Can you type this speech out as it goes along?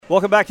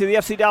Welcome back to the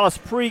FC Dallas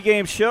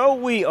pregame show.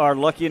 We are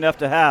lucky enough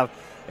to have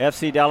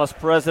FC Dallas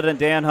President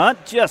Dan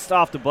Hunt just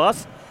off the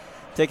bus,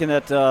 taking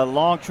that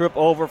long trip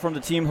over from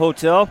the team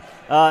hotel.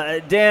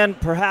 Dan,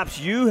 perhaps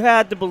you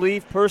had the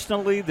belief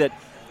personally that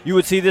you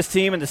would see this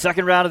team in the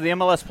second round of the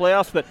MLS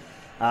playoffs, but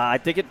I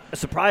think it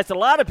surprised a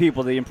lot of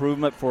people, the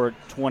improvement for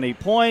 20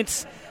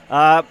 points.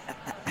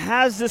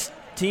 Has this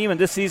team and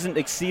this season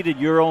exceeded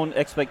your own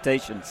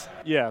expectations?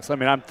 Yes, I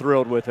mean, I'm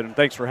thrilled with it, and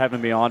thanks for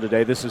having me on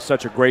today. This is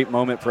such a great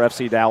moment for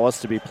FC Dallas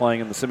to be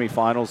playing in the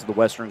semifinals of the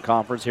Western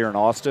Conference here in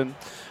Austin.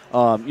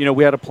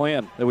 We had a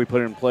plan that we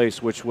put in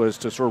place, which was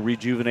to sort of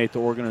rejuvenate the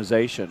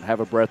organization, have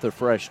a breath of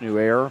fresh new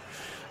air,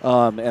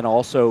 and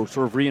also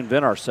sort of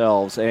reinvent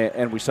ourselves.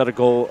 And we set a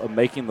goal of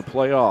making the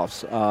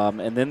playoffs.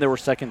 And then there were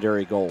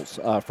secondary goals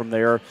from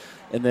there.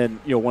 And then,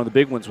 one of the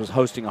big ones was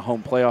hosting a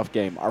home playoff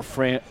game. Our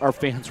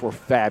fans were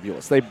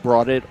fabulous. They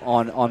brought it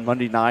on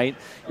Monday night.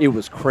 It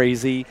was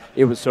crazy.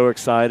 It was so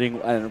exciting.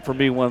 And for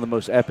me, one of the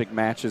most epic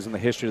matches in the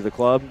history of the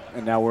club.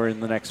 And now we're in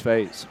the next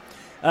phase.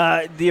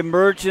 The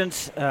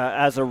emergence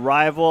as a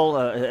rival,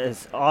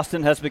 as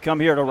Austin has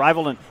become here, a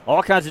rival in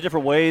all kinds of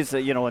different ways,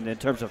 in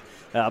terms of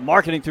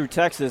marketing through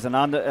Texas and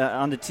on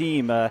the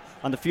team,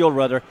 on the field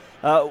rather.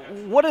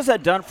 What has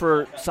that done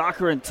for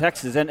soccer in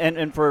Texas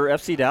and for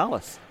FC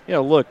Dallas?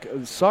 Look,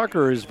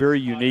 soccer is very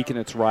unique in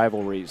its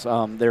rivalries.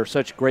 There are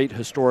such great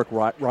historic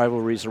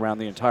rivalries around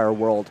the entire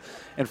world.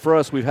 And for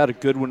us, we've had a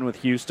good one with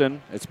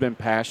Houston. It's been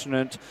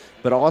passionate.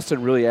 But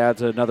Austin really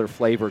adds another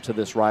flavor to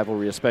this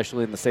rivalry,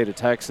 especially in the state of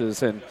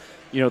Texas. And,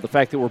 the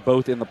fact that we're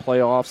both in the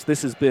playoffs,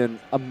 this has been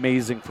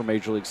amazing for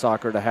Major League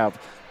Soccer to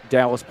have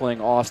Dallas playing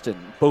Austin,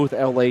 both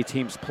L.A.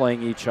 teams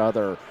playing each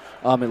other.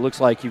 It looks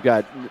like you've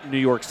got New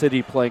York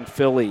City playing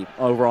Philly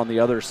over on the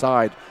other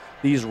side.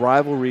 These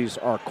rivalries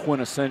are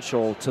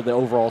quintessential to the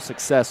overall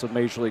success of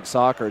Major League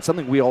Soccer. It's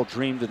something we all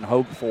dreamed and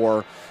hoped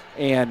for,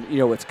 and,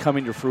 it's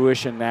coming to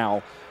fruition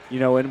now.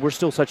 And we're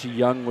still such a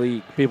young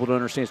league. People don't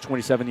understand it's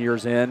 27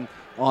 years in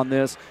on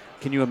this.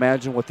 Can you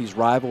imagine what these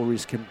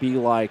rivalries can be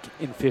like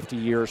in 50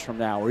 years from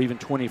now or even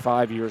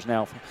 25 years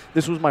now?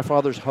 This was my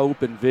father's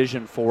hope and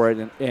vision for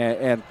it,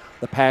 and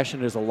the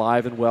passion is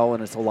alive and well,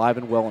 and it's alive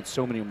and well in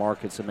so many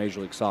markets in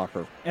Major League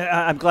Soccer.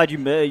 I'm glad you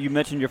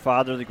mentioned your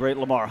father, the great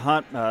Lamar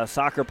Hunt,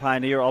 soccer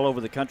pioneer all over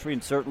the country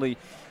and certainly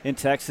in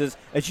Texas.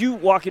 As you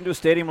walk into a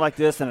stadium like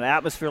this and an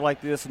atmosphere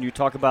like this, and you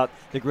talk about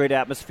the great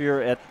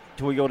atmosphere at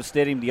Toyota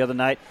Stadium the other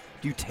night,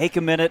 do you take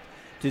a minute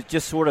to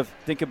just sort of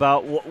think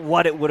about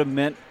what it would have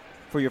meant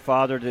for your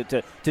father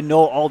to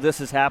know all this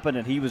has happened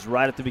and he was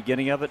right at the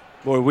beginning of it?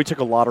 Boy, we took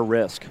a lot of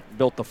risk.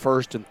 Built the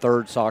first and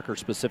third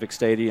soccer-specific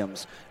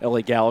stadiums.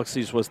 LA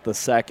Galaxies was the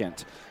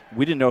second.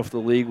 We didn't know if the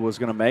league was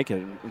going to make it.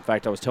 In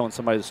fact, I was telling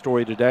somebody the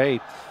story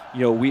today.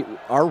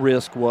 Our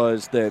risk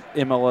was that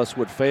MLS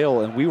would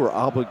fail, and we were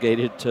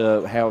obligated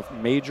to have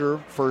major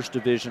first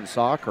division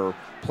soccer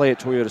play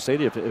at Toyota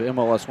Stadium if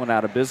MLS went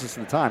out of business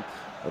at the time.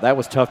 Well, that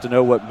was tough to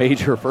know what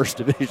major first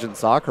division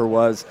soccer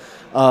was.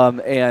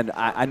 And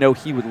I know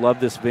he would love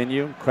this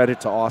venue.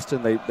 Credit to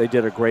Austin. They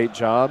did a great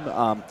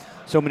job.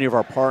 So many of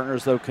our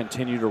partners, though,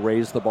 continue to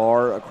raise the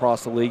bar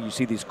across the league. You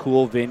see these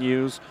cool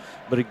venues.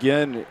 But,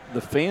 again,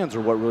 the fans are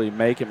what really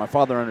make it. My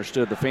father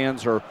understood the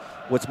fans are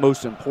what's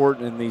most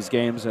important in these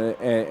games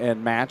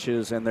and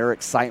matches, and their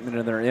excitement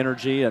and their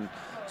energy. And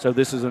so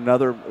this is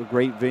another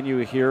great venue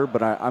here.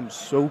 But I'm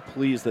so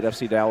pleased that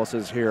FC Dallas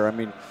is here. I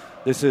mean,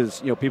 this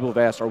is, people have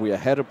asked, are we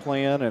ahead of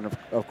plan? And,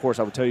 of course,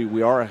 I would tell you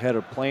we are ahead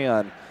of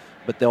plan,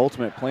 but the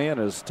ultimate plan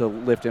is to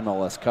lift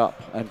MLS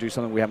Cup and do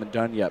something we haven't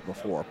done yet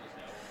before.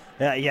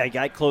 Yeah,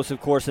 got close, of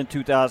course, in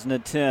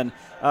 2010.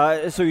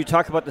 So you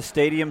talk about the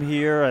stadium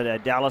here,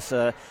 Dallas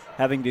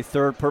having the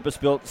third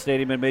purpose-built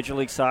stadium in Major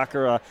League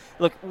Soccer.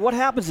 Look, what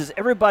happens is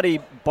everybody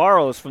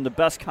borrows from the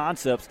best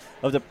concepts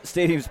of the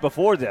stadiums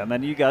before them,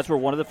 and you guys were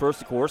one of the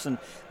first, of course, and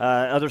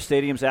other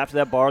stadiums after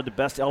that borrowed the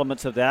best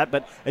elements of that.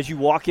 But as you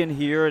walk in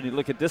here and you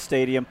look at this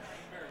stadium,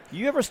 do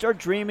you ever start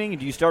dreaming,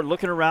 and do you start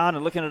looking around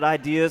and looking at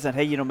ideas and,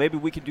 hey, maybe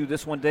we could do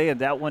this one day and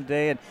that one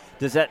day? And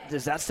does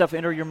that stuff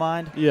enter your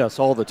mind? Yes,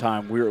 all the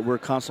time. We're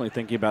constantly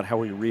thinking about how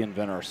we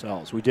reinvent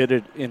ourselves. We did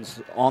it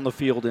on the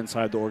field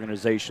inside the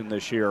organization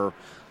this year.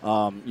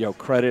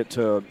 Credit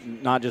to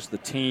not just the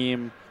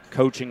team,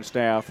 coaching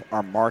staff,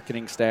 our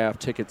marketing staff,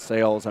 ticket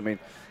sales. I mean,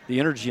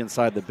 the energy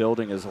inside the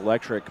building is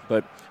electric,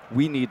 but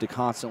we need to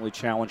constantly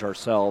challenge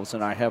ourselves,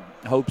 and I have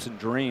hopes and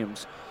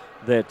dreams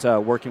that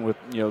working with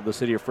the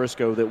city of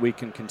Frisco, that we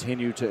can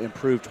continue to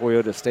improve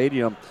Toyota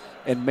Stadium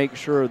and make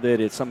sure that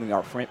it's something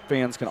our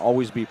fans can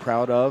always be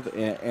proud of,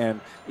 and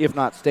if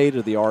not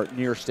state-of-the-art,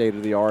 near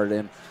state-of-the-art.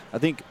 And I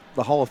think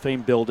the Hall of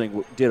Fame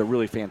building did a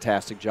really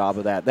fantastic job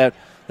of that. That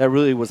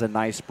really was a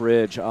nice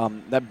bridge.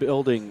 That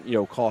building,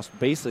 cost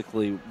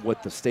basically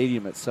what the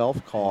stadium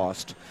itself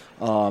cost,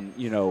 a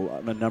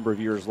number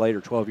of years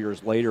later, 12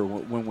 years later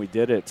when we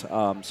did it.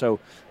 So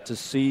to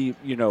see,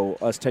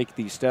 us take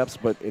these steps,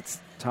 but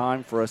it's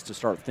time for us to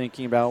start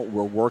thinking about.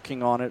 We're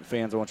working on it.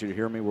 Fans, I want you to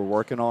hear me. We're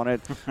working on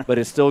it. But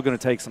it's still going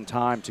to take some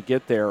time to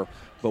get there.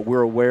 But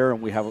we're aware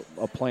and we have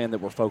a plan that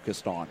we're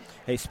focused on.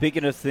 Hey,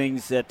 speaking of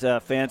things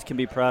that fans can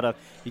be proud of,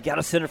 you got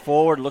a center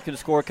forward looking to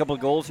score a couple of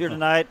goals here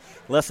tonight.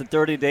 Less than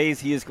 30 days,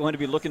 he is going to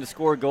be looking to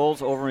score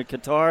goals over in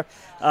Qatar.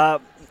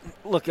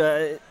 Look,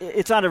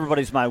 it's on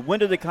everybody's mind. When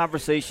do the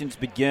conversations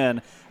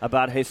begin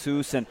about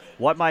Jesus and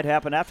what might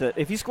happen after that?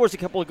 If he scores a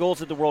couple of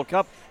goals at the World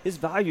Cup, his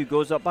value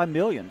goes up by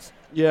millions.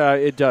 Yeah,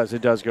 it does.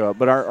 It does go up.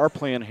 But our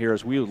plan here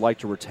is we would like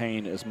to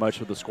retain as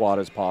much of the squad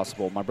as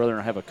possible. My brother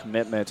and I have a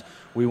commitment.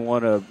 We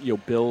want to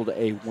build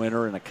a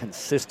winner and a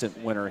consistent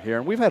winner here.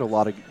 And we've had a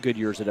lot of good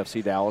years at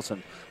FC Dallas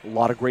and a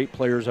lot of great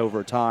players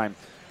over time,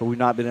 but we've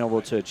not been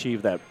able to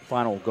achieve that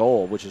final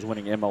goal, which is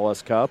winning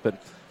MLS Cup. And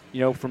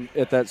from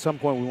at some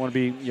point we want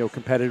to be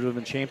competitive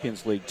in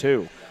Champions League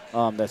too.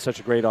 That's such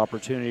a great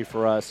opportunity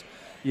for us.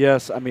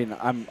 Yes, I mean,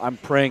 I'm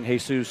praying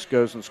Jesus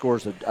goes and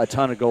scores a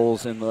ton of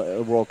goals in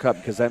the World Cup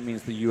because that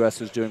means the U.S.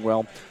 is doing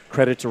well.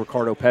 Credit to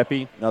Ricardo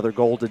Pepi, another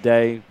goal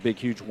today, big,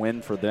 huge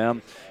win for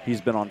them.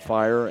 He's been on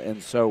fire,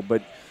 and so,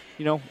 but,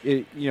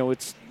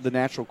 it's the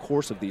natural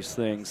course of these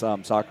things.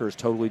 Soccer is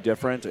totally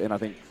different, and I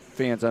think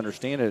fans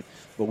understand it,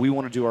 but we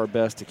want to do our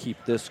best to keep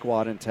this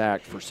squad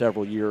intact for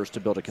several years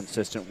to build a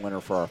consistent winner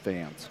for our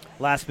fans.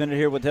 Last minute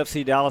here with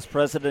FC Dallas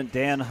President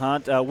Dan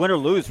Hunt. Win or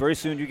lose, very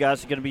soon you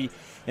guys are going to be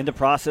in the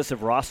process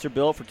of roster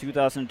build for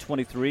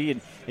 2023.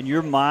 And in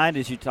your mind,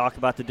 as you talk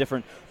about the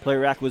different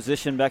player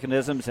acquisition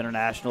mechanisms,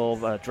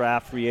 international,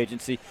 draft, free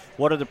agency,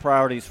 what are the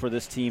priorities for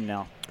this team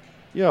now?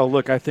 Yeah,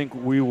 look, I think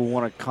we will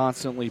want to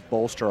constantly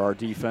bolster our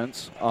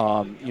defense.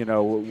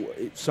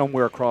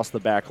 Somewhere across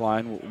the back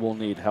line we'll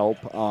need help.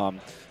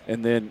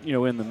 And then,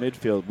 in the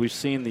midfield, we've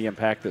seen the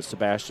impact that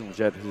Sebastian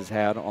Lletget has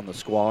had on the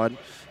squad,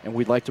 and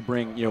we'd like to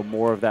bring,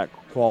 more of that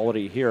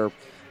quality here.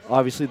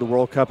 Obviously, the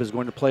World Cup is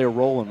going to play a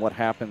role in what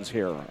happens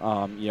here.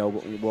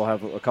 We'll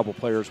have a couple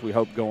players we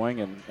hope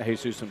going, and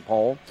Jesus and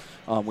Paul.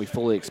 We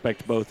fully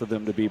expect both of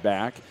them to be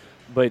back.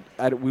 But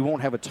we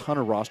won't have a ton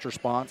of roster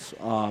spots,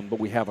 but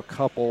we have a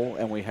couple,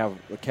 and we have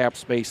a cap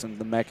space and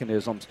the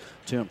mechanisms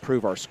to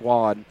improve our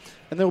squad.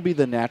 And there will be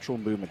the natural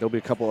movement. There will be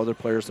a couple other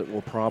players that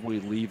will probably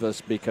leave us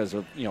because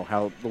of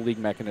how the league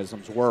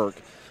mechanisms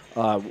work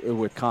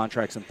with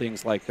contracts and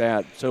things like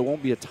that. So it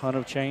won't be a ton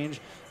of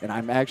change, and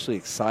I'm actually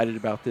excited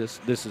about this.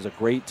 This is a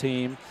great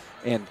team,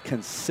 and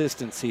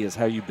consistency is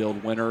how you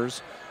build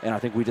winners, and I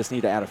think we just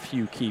need to add a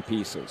few key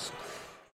pieces.